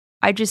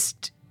I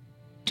just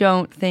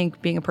don't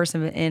think being a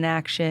person of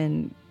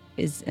inaction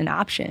is an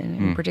option,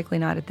 and particularly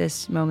not at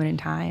this moment in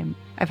time.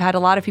 I've had a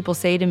lot of people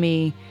say to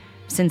me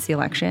since the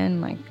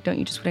election, like, don't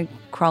you just want to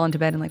crawl into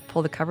bed and like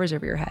pull the covers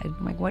over your head?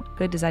 I'm like, what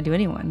good does that do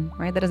anyone,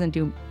 right? That doesn't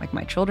do like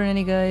my children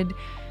any good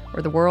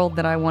or the world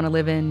that I want to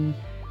live in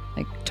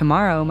like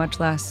tomorrow, much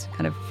less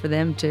kind of for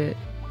them to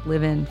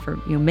live in for,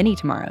 many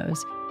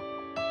tomorrows.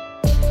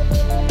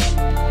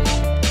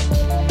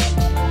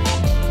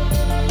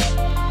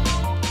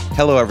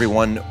 Hello,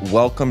 everyone.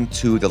 Welcome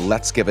to the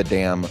Let's Give a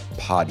Damn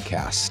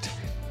podcast.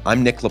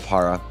 I'm Nick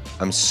LaPara.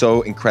 I'm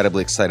so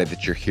incredibly excited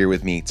that you're here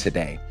with me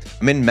today.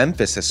 I'm in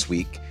Memphis this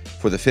week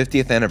for the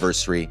 50th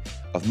anniversary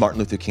of Martin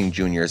Luther King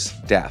Jr.'s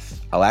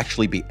death. I'll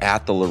actually be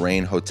at the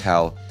Lorraine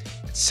Hotel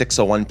at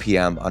 6:01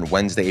 p.m. on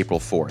Wednesday, April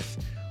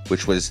 4th,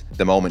 which was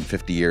the moment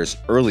 50 years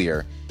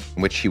earlier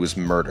in which he was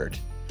murdered.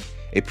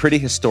 A pretty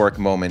historic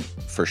moment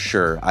for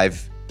sure.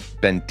 I've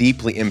been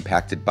deeply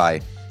impacted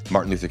by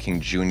Martin Luther King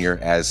Jr.,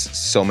 as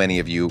so many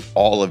of you,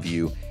 all of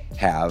you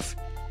have,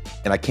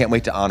 and I can't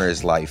wait to honor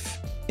his life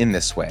in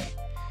this way.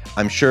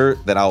 I'm sure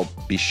that I'll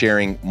be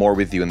sharing more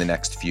with you in the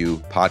next few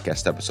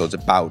podcast episodes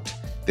about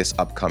this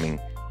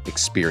upcoming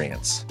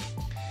experience.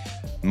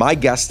 My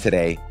guest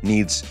today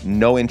needs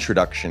no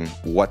introduction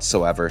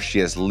whatsoever. She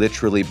has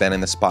literally been in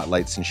the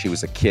spotlight since she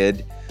was a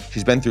kid.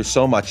 She's been through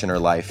so much in her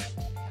life.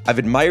 I've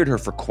admired her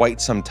for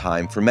quite some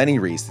time for many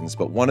reasons,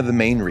 but one of the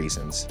main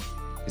reasons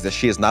is that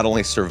she has not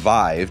only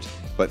survived,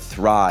 but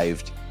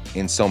thrived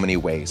in so many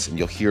ways. And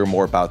you'll hear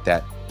more about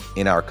that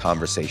in our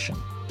conversation.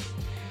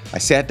 I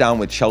sat down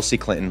with Chelsea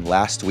Clinton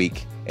last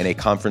week in a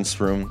conference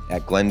room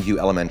at Glenview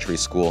Elementary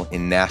School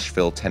in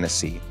Nashville,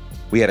 Tennessee.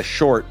 We had a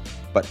short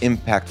but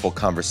impactful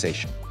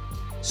conversation.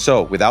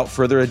 So without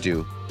further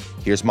ado,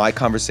 here's my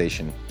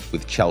conversation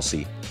with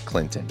Chelsea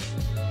Clinton.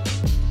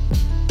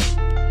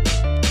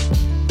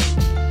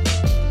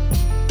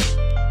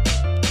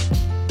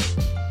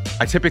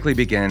 I typically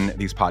begin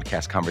these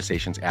podcast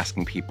conversations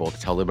asking people to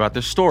tell a little about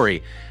their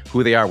story,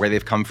 who they are, where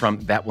they've come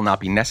from. That will not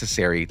be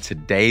necessary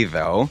today,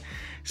 though.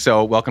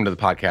 So welcome to the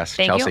podcast,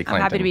 Thank Chelsea you. Clinton.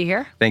 I'm happy to be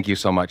here. Thank you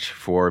so much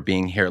for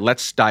being here.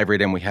 Let's dive right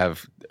in. We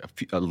have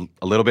a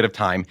little bit of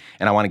time,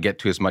 and I want to get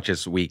to as much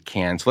as we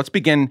can. So let's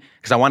begin,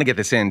 because I want to get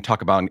this in,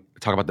 talk about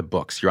the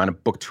books. You're on a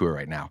book tour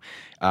right now.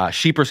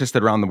 She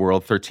Persisted Around the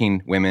World,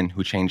 13 Women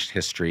Who Changed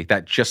History.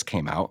 That just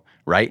came out,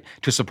 right?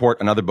 To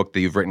support another book that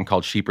you've written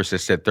called She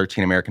Persisted,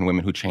 13 American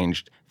Women Who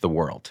Changed the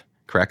World,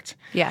 correct?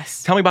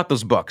 Yes. Tell me about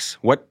those books.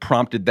 What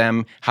prompted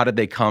them? How did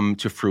they come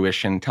to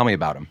fruition? Tell me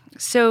about them.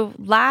 So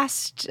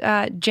last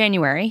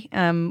January,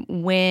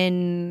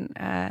 when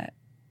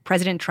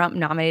President Trump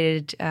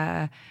nominated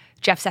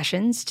Jeff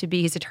Sessions to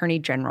be his attorney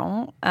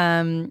general,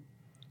 in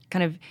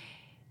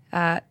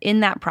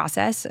that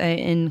process,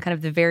 in kind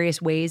of the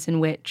various ways in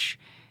which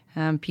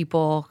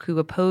people who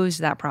opposed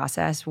that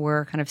process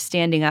were kind of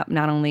standing up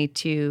not only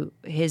to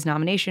his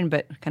nomination,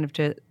 but kind of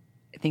to,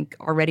 I think,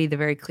 already the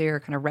very clear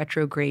kind of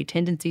retrograde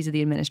tendencies of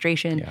the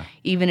administration,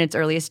 even in its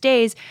earliest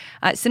days.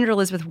 Senator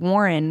Elizabeth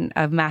Warren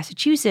of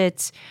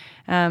Massachusetts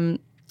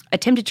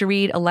attempted to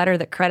read a letter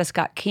that Coretta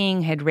Scott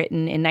King had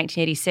written in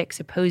 1986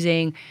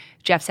 opposing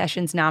Jeff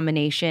Sessions'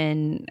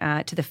 nomination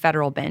to the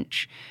federal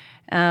bench.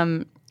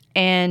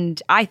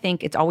 And I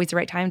think it's always the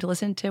right time to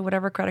listen to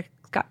whatever Coretta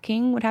Scott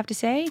King would have to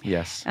say.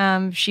 Yes.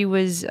 She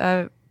was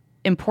an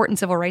important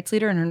civil rights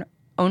leader in her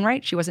own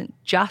right. She wasn't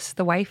just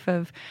the wife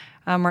of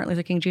Martin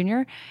Luther King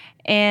Jr.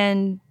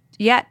 And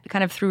yet,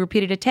 kind of through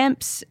repeated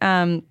attempts,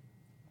 the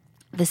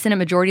Senate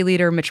Majority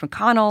Leader, Mitch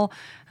McConnell,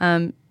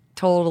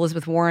 told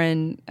Elizabeth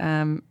Warren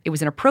it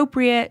was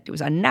inappropriate, it was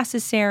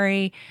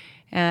unnecessary,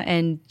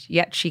 and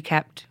yet she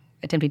kept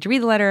attempting to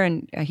read the letter,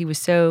 and he was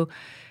so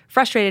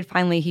frustrated.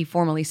 Finally, he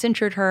formally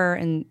censured her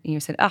and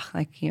said,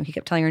 he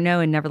kept telling her no,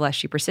 and nevertheless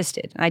she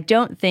persisted. And I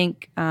don't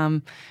think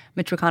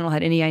Mitch McConnell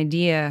had any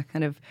idea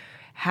kind of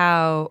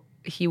how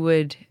he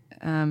would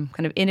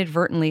kind of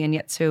inadvertently and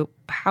yet so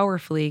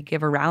powerfully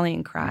give a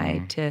rallying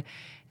cry to, I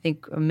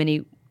think,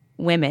 many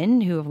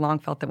women who have long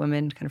felt that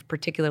women kind of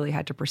particularly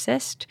had to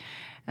persist,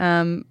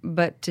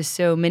 but to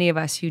so many of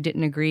us who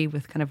didn't agree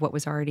with kind of what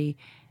was already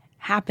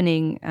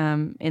happening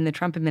in the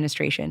Trump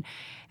administration.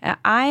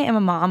 I am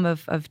a mom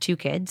of two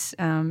kids.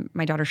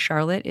 My daughter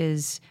Charlotte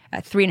is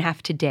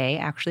 3.5 today,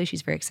 actually.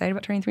 She's very excited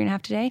about turning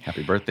 3.5 today.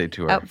 Happy birthday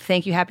to her. Oh,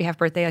 thank you. Happy half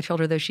birthday. I told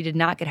her, though, she did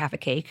not get half a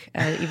cake,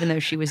 even though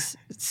she was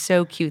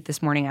so cute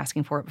this morning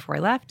asking for it before I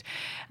left.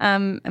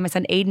 And my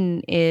son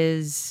Aiden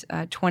is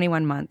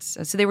 21 months.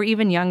 So they were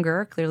even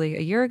younger, clearly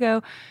a year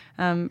ago.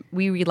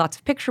 We read lots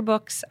of picture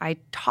books. I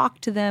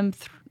talk to them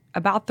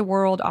about the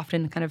world,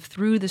 often kind of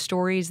through the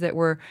stories that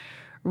we're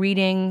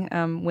reading.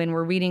 When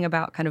we're reading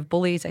about kind of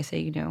bullies, I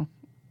say,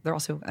 they're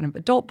also kind of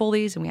adult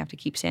bullies, and we have to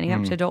keep standing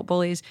up to adult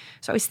bullies.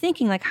 So I was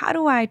thinking, how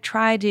do I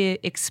try to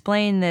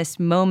explain this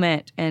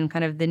moment and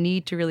kind of the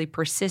need to really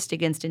persist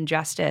against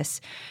injustice,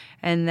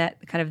 and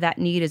that kind of that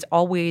need is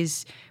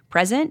always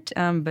present,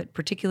 but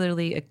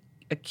particularly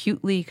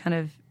acutely kind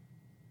of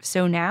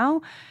so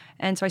now.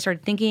 And so I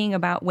started thinking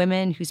about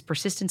women whose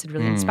persistence had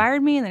really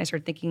inspired me. And then I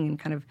started thinking in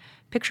kind of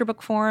picture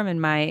book form. And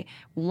my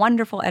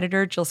wonderful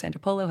editor, Jill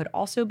Santopolo, had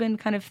also been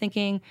kind of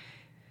thinking,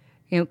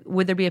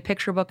 would there be a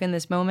picture book in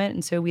this moment?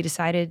 And so we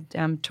decided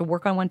to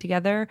work on one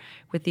together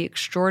with the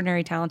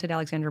extraordinary, talented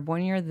Alexandra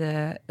Boynier,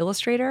 the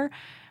illustrator.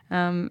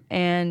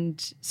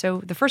 And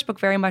so the first book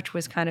very much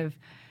was kind of,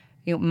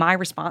 my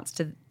response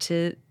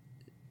to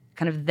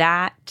kind of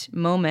that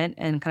moment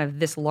and kind of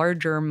this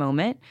larger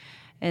moment.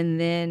 And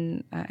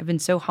then I've been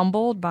so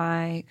humbled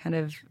by kind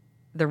of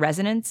the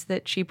resonance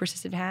that She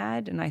Persisted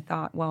had. And I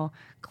thought, well,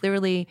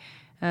 clearly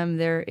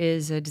there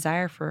is a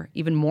desire for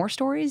even more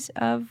stories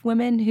of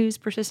women whose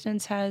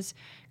persistence has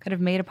kind of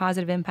made a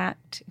positive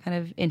impact kind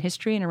of in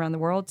history and around the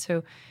world.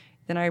 So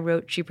then I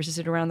wrote She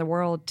Persisted Around the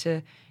World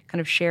to kind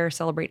of share,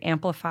 celebrate,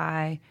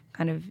 amplify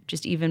kind of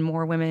just even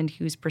more women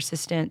whose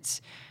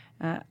persistence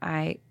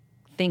I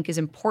think is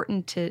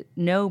important to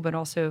know, but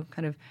also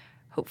kind of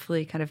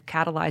hopefully kind of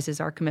catalyzes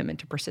our commitment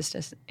to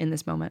persistence in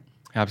this moment.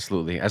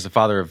 Absolutely. As a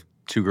father of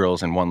 2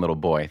 girls and 1 little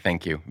boy,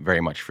 thank you very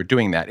much for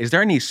doing that. Is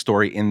there any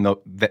story in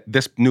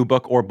this new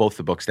book or both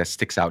the books that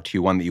sticks out to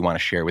you, one that you want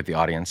to share with the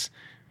audience?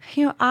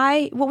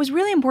 What was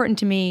really important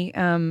to me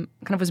kind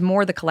of was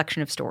more the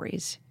collection of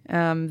stories.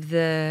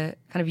 The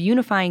kind of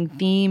unifying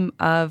theme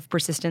of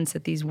persistence,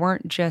 that these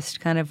weren't just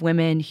kind of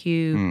women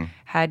who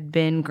had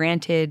been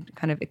granted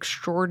kind of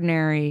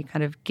extraordinary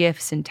kind of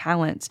gifts and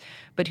talents,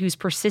 but whose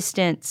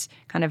persistence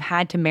kind of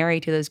had to marry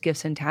to those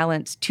gifts and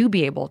talents to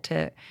be able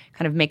to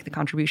kind of make the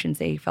contributions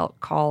they felt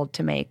called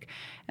to make.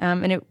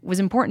 And it was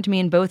important to me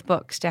in both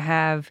books to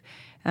have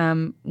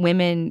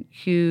women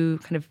who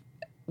kind of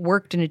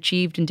worked and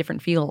achieved in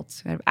different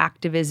fields, kind of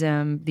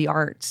activism, the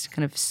arts,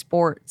 kind of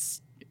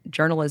sports,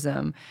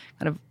 journalism,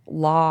 kind of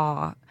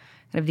law,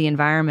 kind of the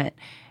environment.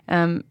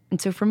 And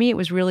so for me, it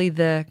was really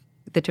the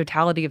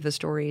totality of the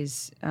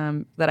stories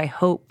that I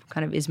hope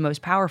kind of is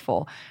most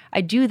powerful. I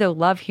do, though,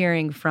 love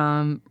hearing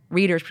from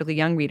readers, particularly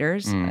young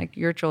readers, like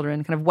your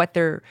children, kind of what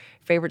their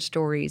favorite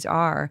stories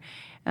are.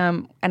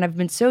 And I've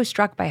been so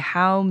struck by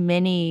how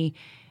many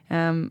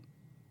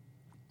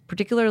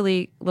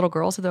particularly little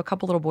girls, although a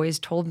couple little boys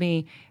told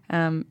me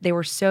they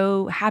were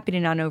so happy to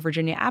now know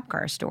Virginia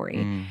Apgar's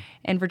story.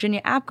 And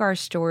Virginia Apgar's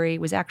story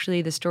was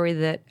actually the story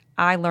that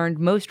I learned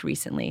most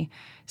recently.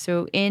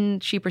 So in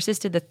She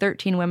Persisted, the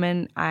 13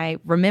 women, I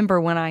remember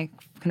when I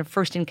kind of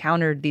first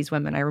encountered these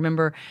women. I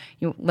remember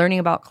learning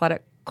about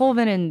Claudette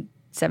Colvin in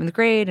 7th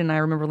grade, and I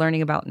remember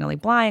learning about Nellie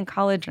Bly in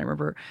college, and I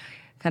remember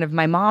kind of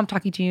my mom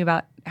talking to me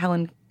about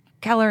Helen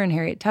Keller and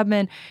Harriet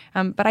Tubman.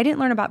 But I didn't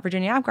learn about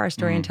Virginia Apgar's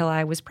story until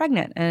I was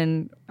pregnant.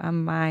 And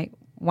my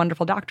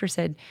wonderful doctor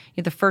said,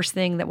 the first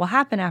thing that will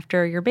happen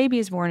after your baby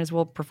is born is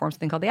we'll perform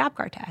something called the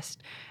Apgar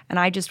test. And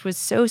I just was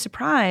so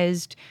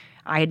surprised.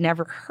 I had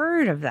never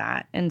heard of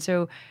that. And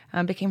so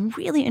became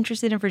really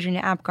interested in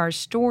Virginia Apgar's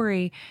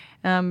story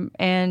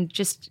and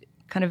just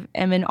kind of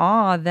am in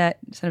awe that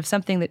sort of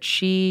something that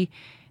she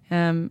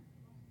kind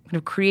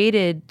of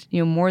created,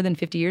 more than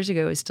 50 years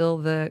ago is still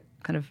the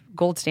kind of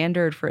gold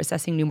standard for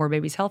assessing newborn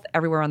babies' health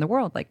everywhere around the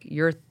world. Like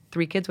your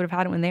 3 kids would have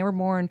had it when they were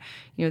born.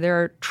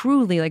 There are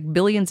truly like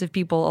billions of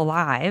people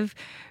alive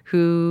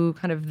who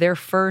kind of their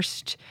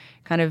first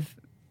kind of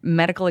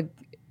medical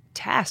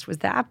test was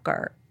the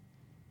Apgar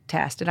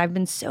test. And I've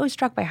been so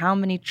struck by how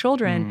many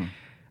children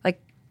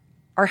like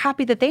are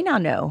happy that they now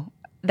know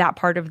that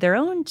part of their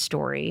own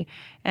story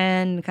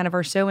and kind of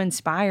are so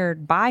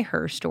inspired by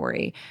her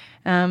story.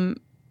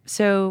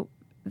 So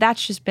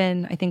that's just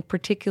been, I think,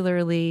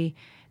 particularly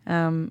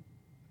kind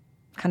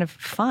of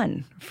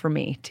fun for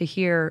me to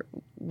hear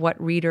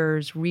what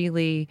readers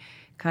really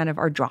kind of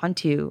are drawn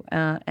to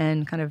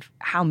and kind of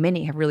how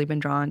many have really been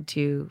drawn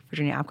to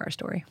Virginia Apgar's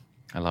story.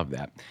 I love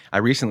that. I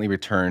recently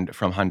returned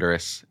from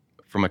Honduras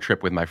from a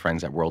trip with my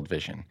friends at World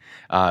Vision,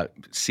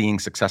 seeing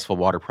successful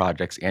water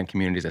projects and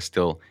communities that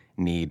still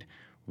need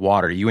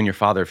water. You and your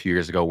father a few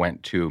years ago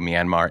went to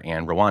Myanmar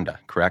and Rwanda,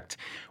 correct?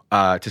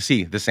 To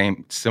see the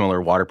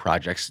similar water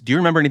projects. Do you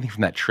remember anything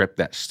from that trip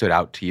that stood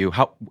out to you?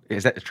 How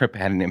is that trip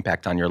had an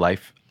impact on your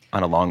life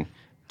on a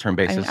long-term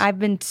basis? I've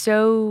been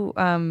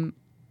so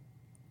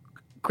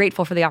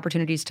grateful for the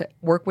opportunities to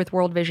work with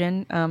World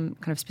Vision, kind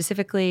of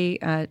specifically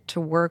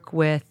to work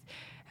with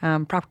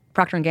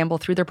Procter & Gamble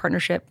through their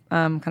partnership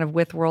kind of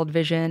with World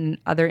Vision and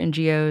other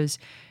NGOs.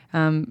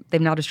 They've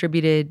now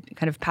distributed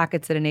kind of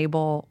packets that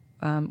enable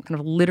kind of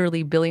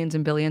literally billions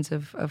and billions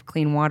of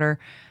clean water.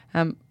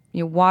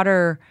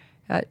 Water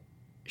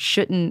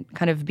shouldn't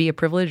kind of be a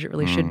privilege. It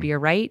really should be a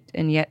right.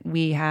 And yet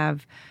we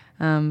have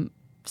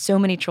so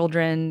many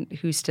children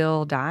who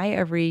still die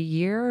every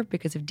year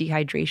because of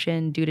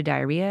dehydration due to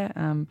diarrhea.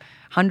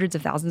 Hundreds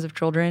of thousands of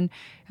children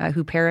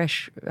who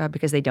perish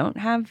because they don't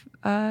have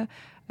a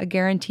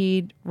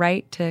guaranteed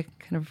right to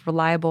kind of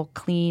reliable,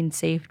 clean,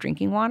 safe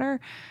drinking water.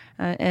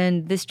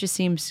 And this just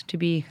seems to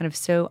be kind of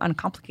so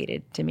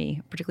uncomplicated to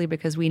me, particularly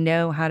because we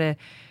know how to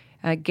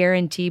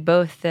guarantee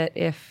both that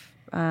if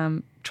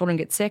children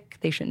get sick,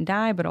 they shouldn't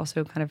die, but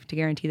also kind of to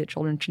guarantee that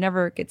children should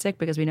never get sick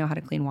because we know how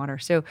to clean water.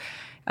 So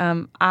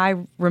I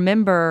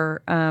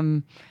remember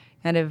kind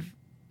of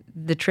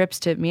the trips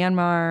to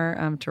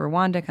Myanmar, to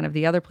Rwanda, kind of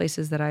the other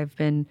places that I've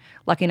been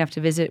lucky enough to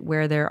visit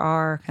where there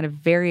are kind of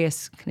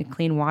various kind of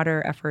clean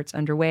water efforts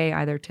underway,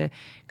 either to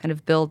kind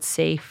of build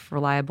safe,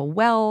 reliable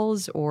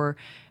wells or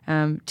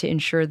to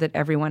ensure that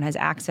everyone has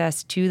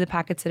access to the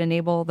packets that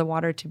enable the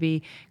water to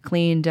be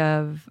cleaned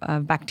of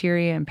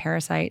bacteria and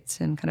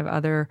parasites and kind of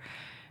other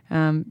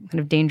kind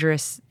of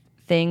dangerous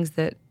things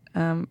that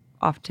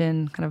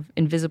often kind of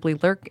invisibly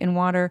lurk in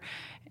water.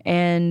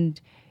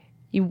 And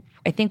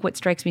I think what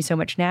strikes me so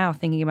much now,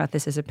 thinking about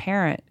this as a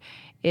parent,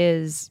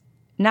 is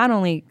not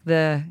only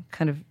the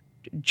kind of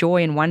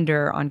joy and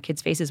wonder on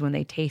kids' faces when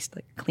they taste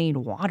like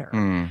clean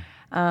water,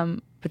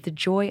 but the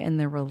joy and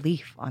the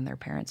relief on their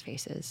parents'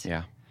 faces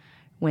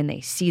when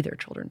they see their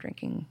children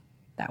drinking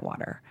that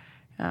water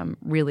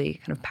really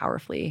kind of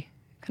powerfully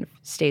kind of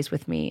stays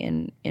with me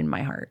in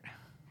my heart.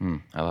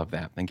 I love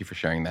that. Thank you for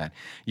sharing that.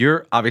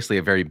 You're obviously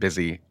a very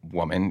busy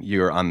woman.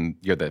 You're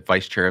the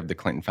vice chair of the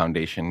Clinton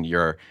Foundation.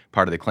 You're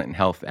part of the Clinton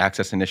Health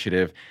Access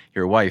Initiative.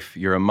 You're a wife.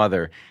 You're a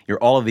mother. You're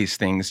all of these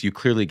things. You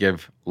clearly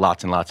give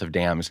lots and lots of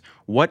damns.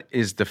 What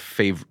is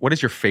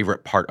your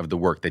favorite part of the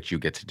work that you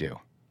get to do?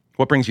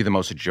 What brings you the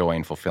most joy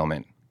and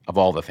fulfillment of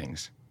all the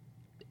things?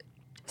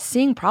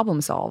 Seeing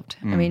problem solved.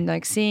 I mean,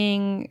 like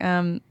seeing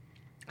and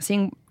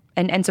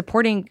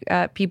supporting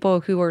people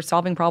who are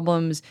solving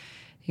problems,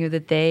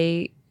 that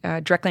they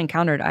directly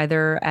encountered,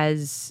 either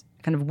as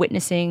kind of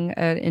witnessing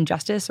an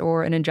injustice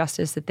or an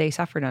injustice that they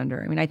suffered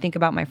under. I mean, I think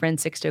about my friend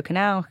Sixto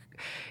Canal,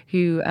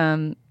 who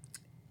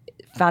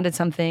founded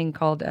something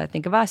called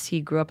Think of Us. He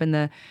grew up in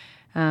the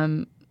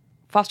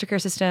foster care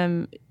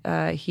system.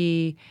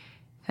 He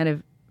kind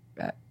of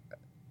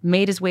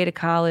made his way to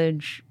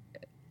college.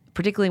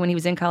 Particularly when he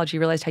was in college, he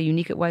realized how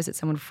unique it was that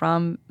someone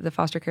from the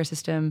foster care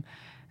system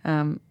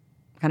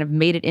kind of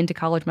made it into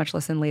college, much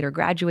less than later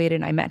graduated.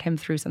 And I met him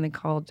through something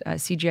called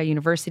CGI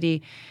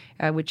University,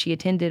 which he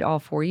attended all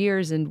 4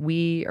 years. And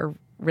we are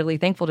really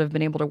thankful to have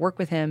been able to work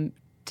with him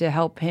to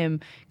help him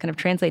kind of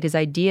translate his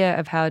idea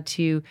of how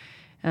to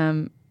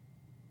kind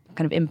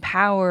of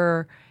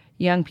empower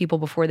young people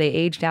before they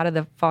aged out of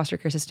the foster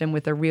care system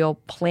with a real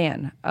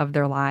plan of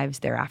their lives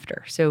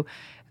thereafter. So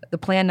the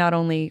plan not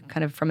only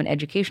kind of from an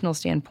educational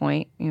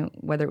standpoint,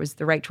 whether it was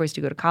the right choice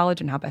to go to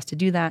college and how best to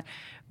do that,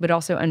 but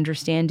also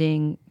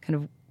understanding kind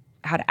of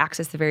how to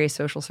access the various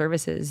social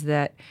services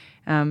that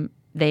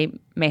they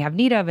may have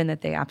need of and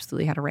that they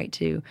absolutely had a right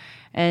to.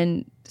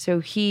 And so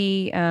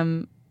he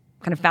kind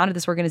of founded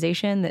this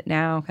organization that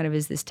now kind of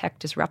is this tech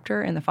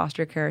disruptor in the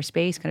foster care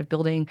space, kind of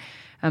building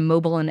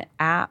mobile and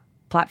app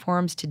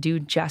platforms to do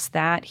just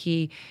that.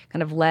 He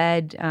kind of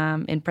led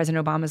in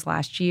President Obama's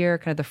last year,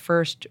 kind of the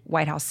first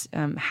White House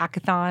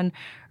hackathon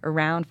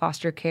around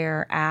foster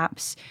care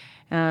apps.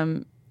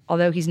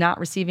 Although he's not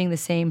receiving the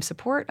same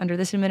support under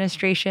this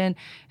administration,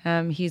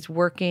 he's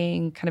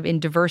working kind of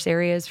in diverse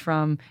areas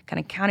from kind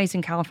of counties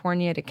in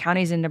California to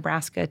counties in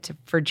Nebraska to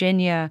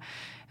Virginia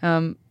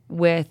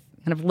with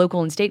kind of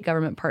local and state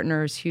government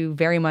partners who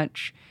very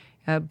much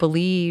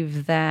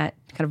believe that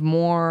kind of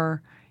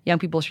more young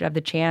people should have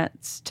the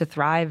chance to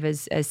thrive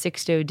as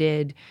Sixto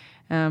did,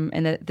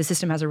 and that the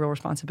system has a real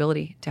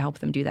responsibility to help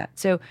them do that.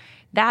 So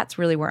that's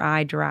really where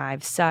I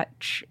derive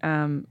such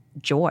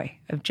joy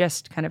of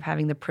just kind of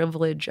having the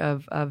privilege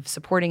of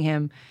supporting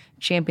him,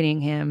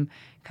 championing him,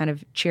 kind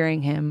of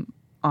cheering him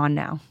on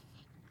now.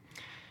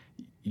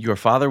 Your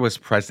father was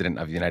president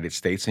of the United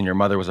States, and your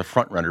mother was a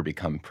frontrunner to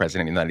become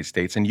president of the United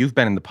States, and you've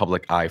been in the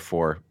public eye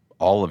for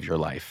all of your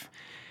life.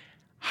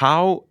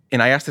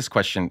 And I asked this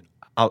question,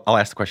 I'll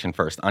ask the question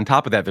first. On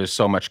top of that, there's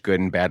so much good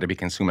and bad to be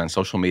consumed on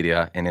social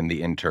media and in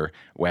the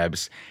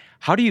interwebs.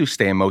 How do you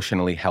stay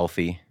emotionally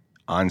healthy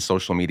on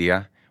social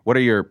media? What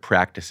are your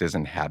practices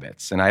and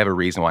habits? And I have a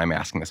reason why I'm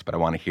asking this, but I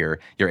want to hear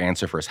your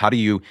answer first. How do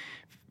you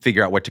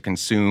figure out what to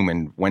consume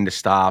and when to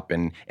stop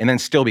and then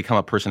still become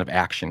a person of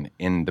action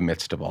in the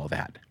midst of all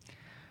that?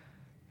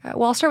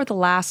 Well, I'll start with the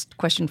last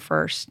question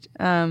first.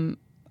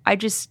 I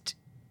just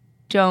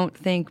don't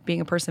think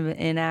being a person of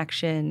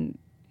inaction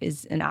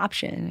is an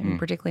option, I mean,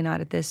 particularly not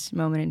at this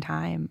moment in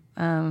time.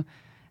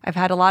 I've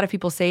had a lot of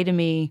people say to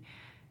me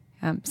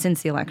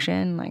since the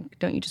election, like,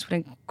 don't you just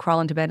want to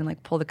crawl into bed and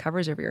like pull the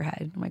covers over your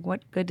head? I'm like,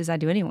 what good does that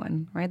do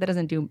anyone, right? That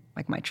doesn't do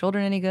like my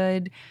children any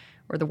good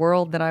or the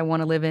world that I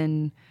want to live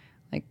in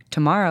like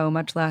tomorrow,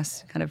 much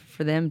less kind of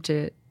for them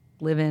to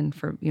live in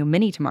for,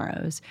 many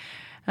tomorrows.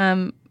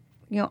 On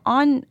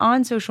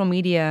social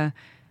media,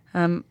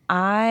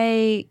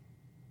 I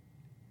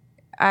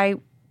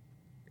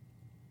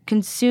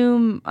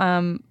consume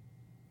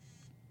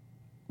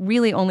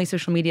really only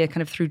social media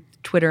kind of through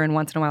Twitter and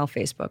once in a while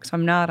Facebook. So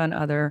I'm not on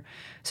other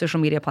social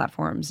media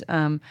platforms.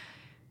 And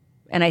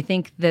I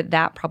think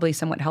that probably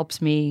somewhat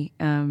helps me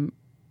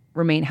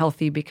remain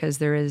healthy because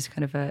there is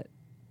kind of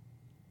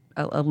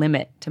a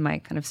limit to my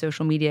kind of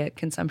social media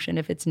consumption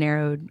if it's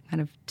narrowed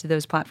kind of to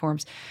those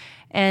platforms.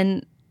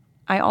 And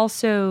I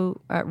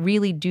also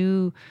really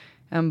do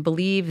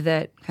believe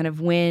that kind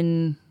of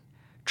when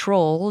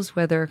trolls,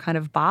 whether kind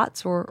of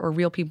bots or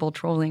real people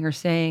trolling, are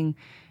saying,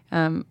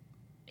 you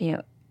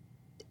know,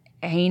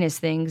 heinous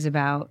things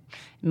about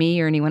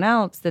me or anyone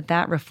else,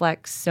 that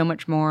reflects so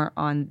much more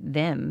on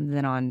them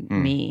than on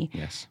me.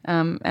 Yes.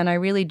 And I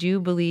really do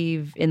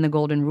believe in the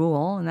golden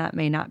rule, and that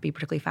may not be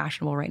particularly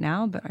fashionable right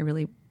now, but I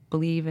really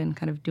believe in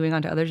kind of doing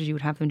unto others as you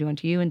would have them do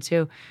unto you. And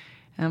so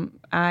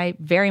I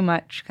very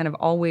much kind of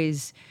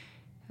always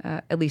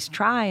at least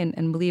try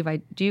and believe I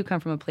do come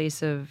from a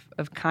place of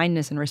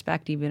kindness and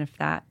respect, even if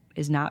that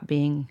is not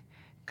being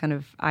kind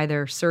of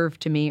either served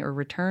to me or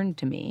returned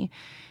to me.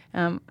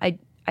 I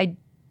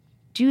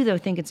do, though,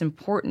 think it's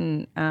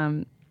important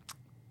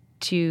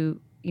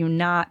to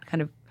not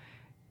kind of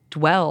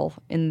dwell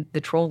in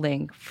the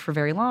trolling for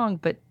very long,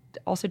 but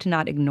also to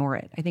not ignore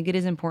it. I think it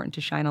is important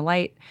to shine a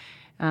light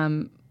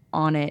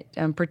on it,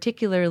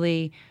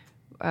 particularly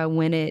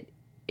when it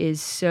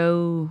is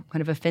so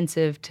kind of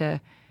offensive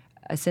to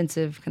a sense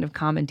of kind of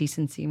common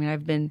decency. I mean,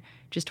 I've been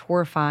just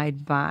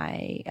horrified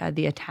by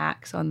the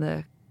attacks on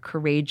the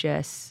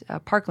courageous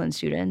Parkland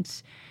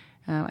students.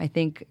 I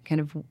think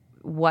kind of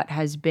what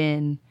has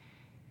been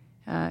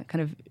kind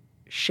of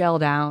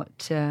shelled out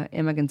to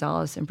Emma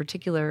Gonzalez in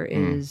particular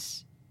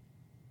is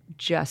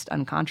just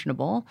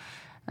unconscionable.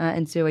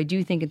 And so I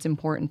do think it's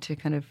important to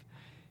kind of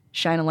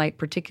shine a light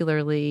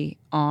particularly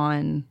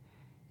on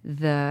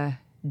the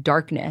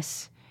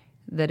darkness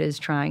that is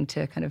trying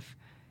to kind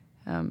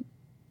of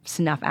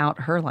snuff out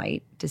her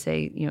light, to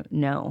say,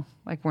 no,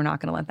 like, we're not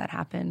going to let that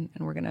happen.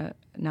 And we're going to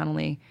not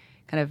only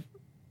kind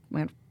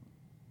of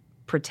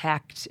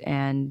protect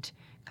and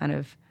kind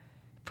of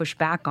push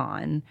back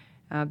on,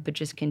 but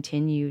just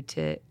continue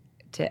to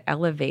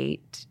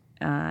elevate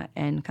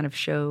and kind of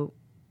show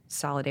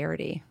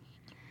solidarity.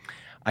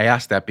 I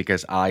asked that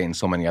because I and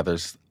so many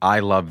others, I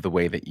love the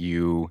way that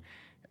you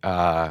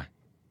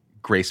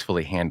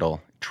gracefully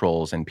handle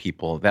trolls and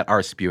people that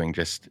are spewing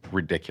just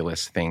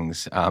ridiculous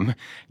things.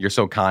 You're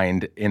so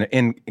kind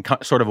in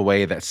sort of a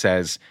way that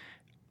says,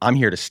 I'm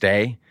here to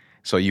stay,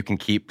 so you can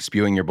keep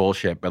spewing your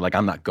bullshit, but like,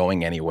 I'm not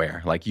going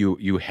anywhere. Like,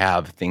 you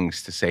have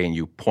things to say and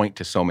you point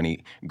to so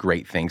many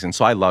great things. And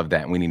so I love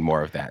that, and we need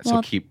more of that. Well,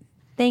 so keep.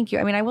 Thank you.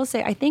 I mean, I will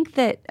say, I think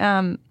that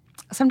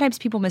sometimes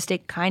people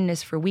mistake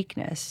kindness for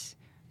weakness.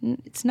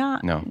 It's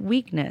not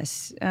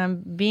weakness.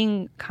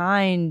 Being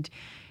kind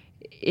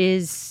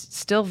is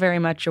still very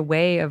much a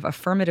way of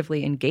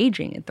affirmatively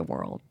engaging in the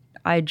world.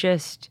 I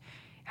just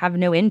have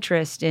no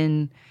interest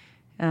in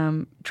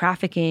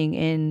trafficking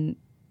in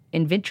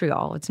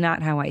vitriol. It's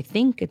not how I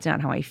think. It's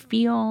not how I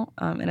feel.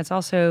 And it's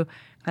also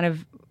kind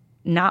of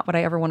not what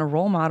I ever want to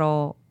role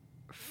model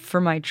for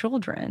my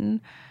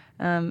children.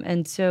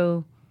 And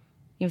so,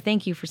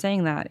 thank you for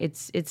saying that.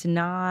 It's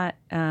not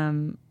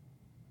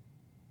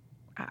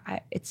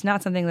it's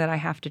not something that I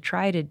have to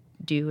try to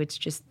do. It's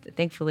just,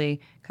 thankfully,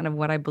 kind of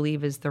what I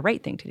believe is the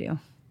right thing to do.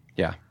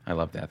 Yeah, I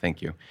love that.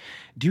 Thank you.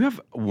 Do you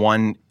have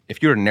one,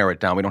 if you were to narrow it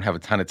down, we don't have a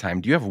ton of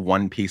time, do you have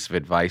one piece of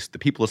advice? The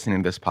people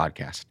listening to this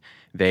podcast,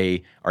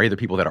 they are either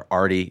people that are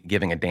already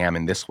giving a damn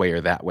in this way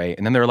or that way,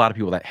 and then there are a lot of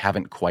people that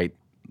haven't quite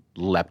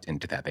leapt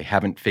into that. They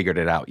haven't figured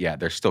it out yet.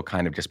 They're still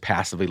kind of just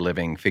passively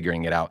living,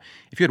 figuring it out.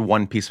 If you had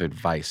one piece of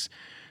advice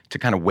to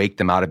kind of wake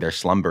them out of their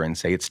slumber and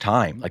say, it's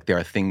time, like, there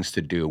are things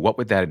to do, what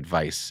would that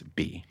advice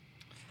be?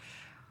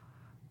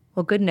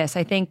 Well, goodness,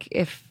 I think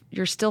if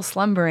you're still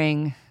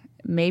slumbering,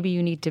 maybe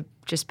you need to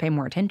just pay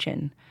more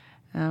attention.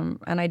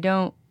 And I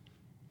don't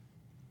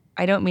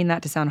mean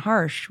that to sound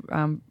harsh,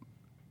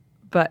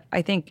 but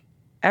I think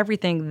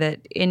everything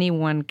that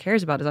anyone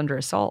cares about is under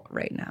assault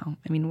right now.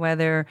 I mean,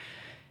 whether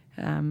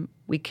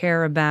we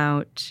care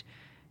about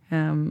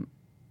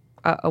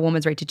a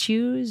woman's right to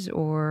choose,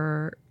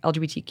 or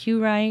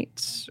LGBTQ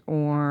rights,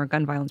 or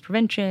gun violence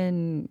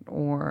prevention,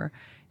 or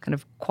kind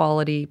of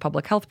quality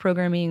public health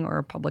programming,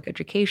 or public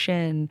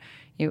education,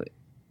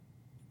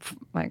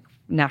 like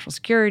national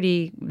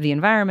security, the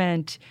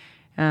environment,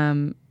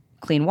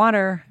 clean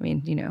water. I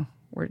mean,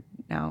 we're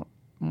now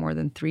more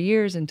than 3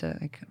 years into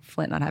like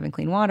Flint not having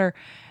clean water.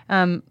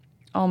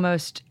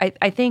 Almost,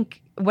 I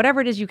think whatever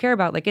it is you care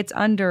about, like, it's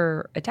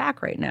under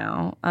attack right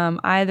now,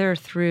 either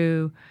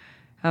through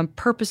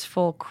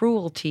purposeful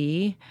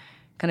cruelty,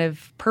 kind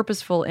of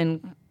purposeful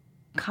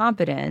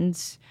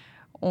incompetence,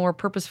 or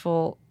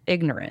purposeful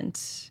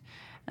ignorance.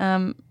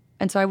 And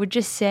so I would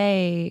just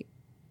say,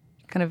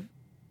 kind of,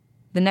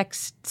 the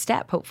next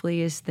step,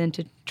 hopefully, is then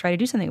to try to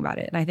do something about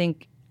it. And I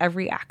think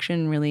every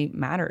action really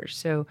matters.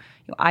 So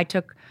I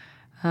took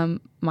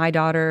my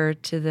daughter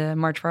to the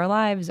March for Our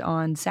Lives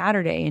on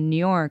Saturday in New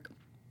York.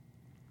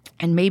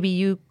 And maybe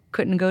you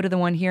couldn't go to the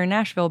one here in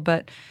Nashville,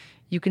 but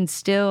you can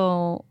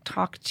still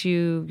talk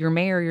to your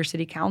mayor, your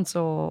city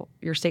council,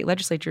 your state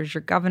legislatures,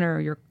 your governor,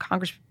 your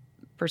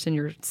congressperson,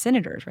 your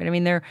senators, right? I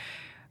mean, there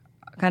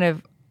kind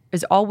of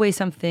is always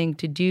something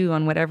to do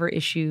on whatever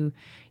issue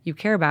you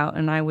care about.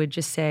 And I would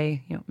just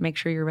say, make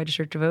sure you're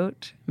registered to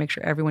vote, make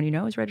sure everyone you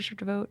know is registered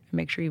to vote, and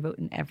make sure you vote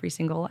in every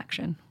single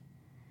election.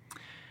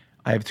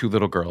 I have 2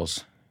 little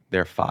girls.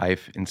 They're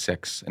 5 and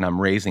 6, and I'm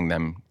raising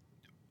them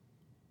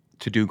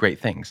to do great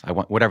things. I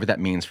want, whatever that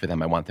means for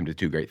them, I want them to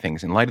do great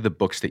things. In light of the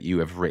books that you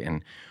have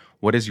written,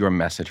 what is your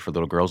message for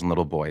little girls and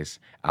little boys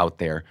out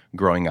there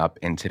growing up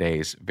in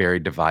today's very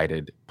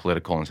divided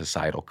political and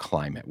societal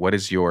climate? What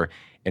is your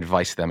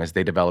advice to them as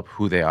they develop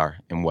who they are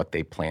and what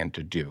they plan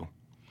to do?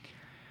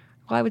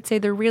 Well, I would say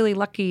they're really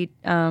lucky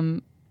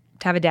to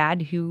have a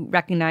dad who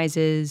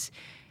recognizes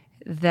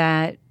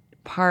that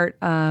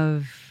part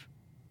of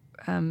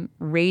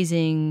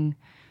raising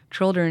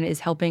children is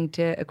helping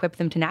to equip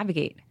them to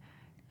navigate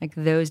like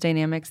those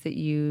dynamics that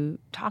you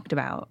talked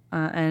about.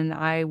 And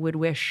I would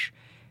wish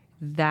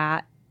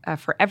that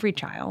for every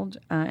child.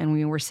 And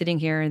we were sitting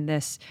here in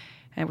this,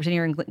 and we're sitting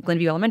here in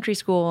Glenview Elementary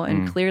School,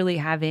 and clearly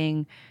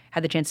having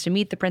had the chance to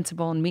meet the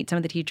principal and meet some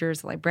of the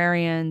teachers, the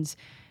librarians.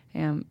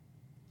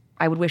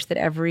 I would wish that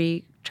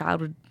every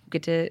child would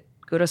get to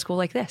go to a school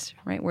like this,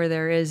 right, where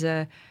there is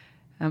a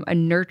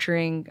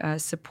nurturing,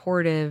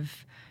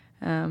 supportive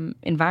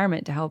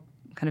environment to help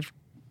kind of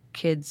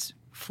kids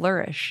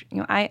flourish.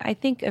 I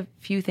think a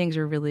few things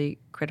are really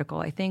critical.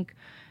 I think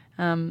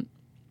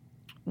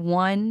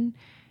one,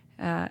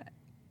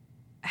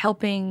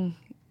 helping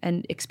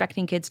and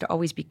expecting kids to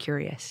always be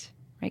curious,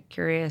 right?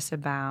 Curious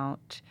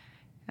about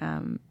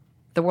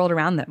the world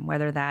around them,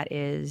 whether that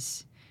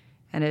is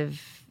kind of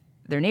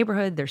their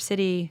neighborhood, their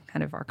city,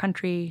 kind of our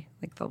country,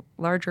 like the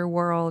larger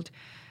world,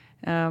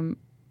 kind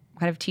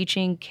of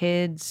teaching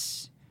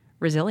kids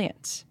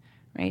resilience,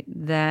 right?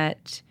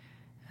 That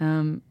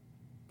kind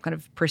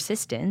of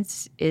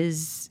persistence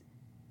is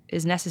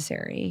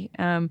necessary.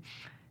 Kind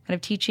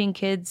of teaching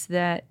kids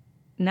that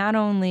not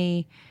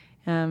only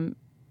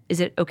is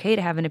it okay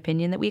to have an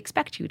opinion, that we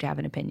expect you to have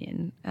an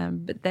opinion,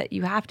 but that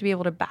you have to be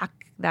able to back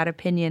that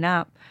opinion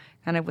up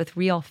kind of with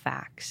real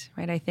facts,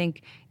 right? I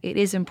think it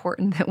is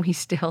important that we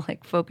still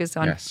like focus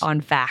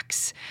on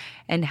facts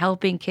and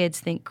helping kids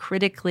think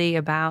critically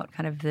about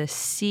kind of the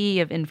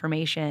sea of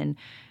information,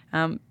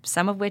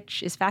 some of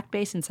which is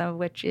fact-based and some of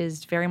which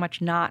is very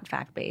much not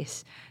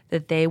fact-based,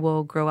 that they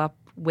will grow up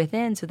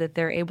within so that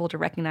they're able to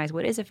recognize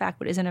what is a fact,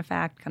 what isn't a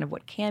fact, kind of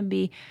what can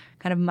be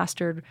kind of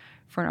mustered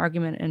for an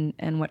argument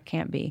and what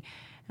can't be.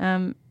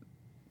 To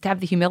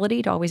have the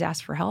humility to always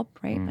ask for help,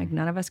 right? Like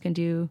none of us can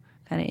do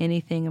kind of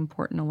anything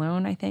important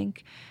alone, I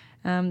think.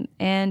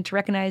 And to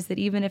recognize that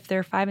even if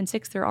they're 5 and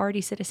 6, they're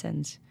already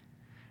citizens,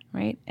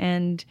 right?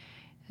 And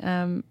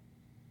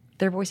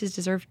their voices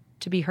deserve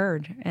to be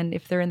heard. And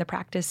if they're in the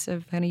practice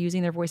of kind of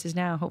using their voices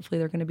now, hopefully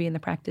they're going to be in the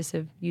practice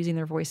of using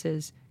their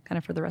voices kind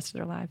of for the rest of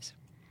their lives.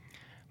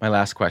 My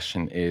last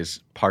question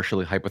is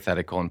partially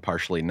hypothetical and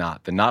partially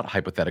not. The not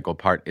hypothetical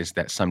part is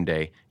that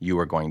someday you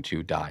are going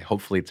to die.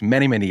 Hopefully it's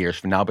many, many years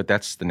from now, but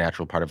that's the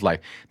natural part of life.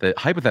 The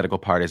hypothetical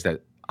part is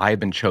that I have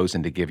been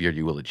chosen to give your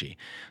eulogy.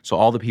 So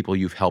all the people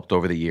you've helped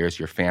over the years,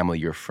 your family,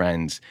 your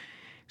friends,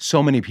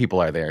 so many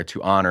people are there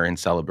to honor and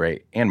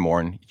celebrate and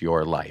mourn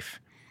your life.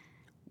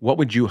 What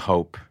would you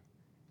hope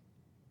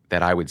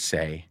that I would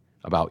say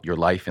about your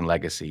life and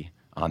legacy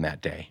on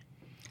that day?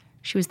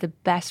 She was the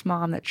best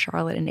mom that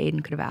Charlotte and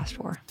Aiden could have asked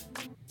for.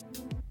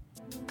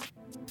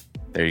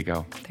 There you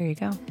go. There you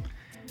go.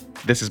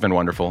 This has been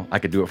wonderful. I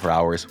could do it for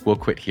hours. We'll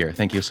quit here.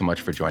 Thank you so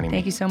much for joining me.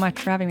 Thank you so much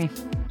for having me.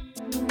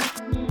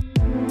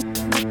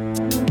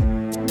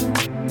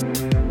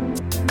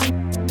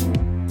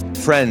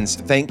 Friends,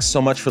 thanks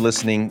so much for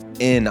listening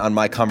in on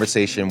my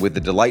conversation with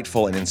the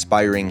delightful and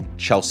inspiring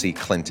Chelsea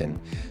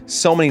Clinton.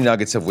 So many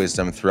nuggets of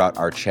wisdom throughout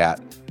our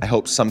chat. I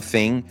hope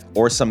something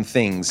or some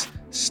things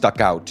stuck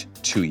out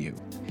to you.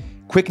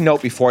 Quick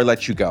note before I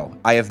let you go.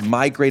 I have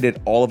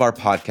migrated all of our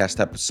podcast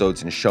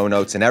episodes and show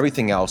notes and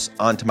everything else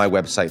onto my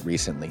website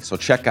recently. So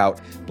check out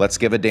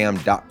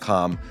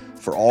letsgiveadamn.com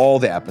for all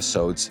the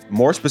episodes.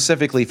 More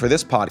specifically for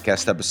this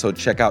podcast episode,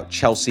 check out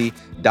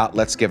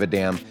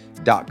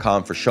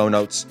chelsea.letsgiveadamn.com for show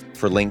notes,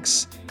 for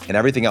links, and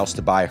everything else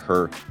to buy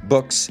her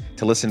books,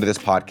 to listen to this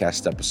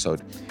podcast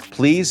episode.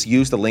 Please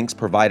use the links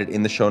provided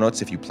in the show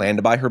notes if you plan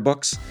to buy her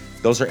books.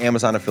 Those are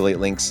Amazon affiliate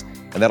links,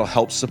 and that'll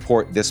help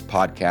support this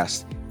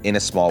podcast in a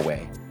small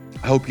way.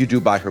 I hope you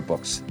do buy her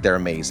books. They're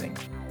amazing.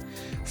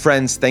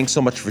 Friends, thanks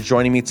so much for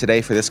joining me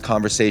today for this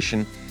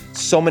conversation.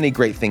 So many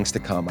great things to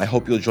come. I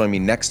hope you'll join me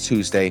next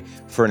Tuesday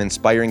for an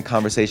inspiring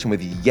conversation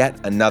with yet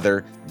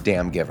another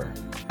damn giver.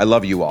 I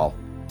love you all.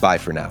 Bye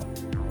for now.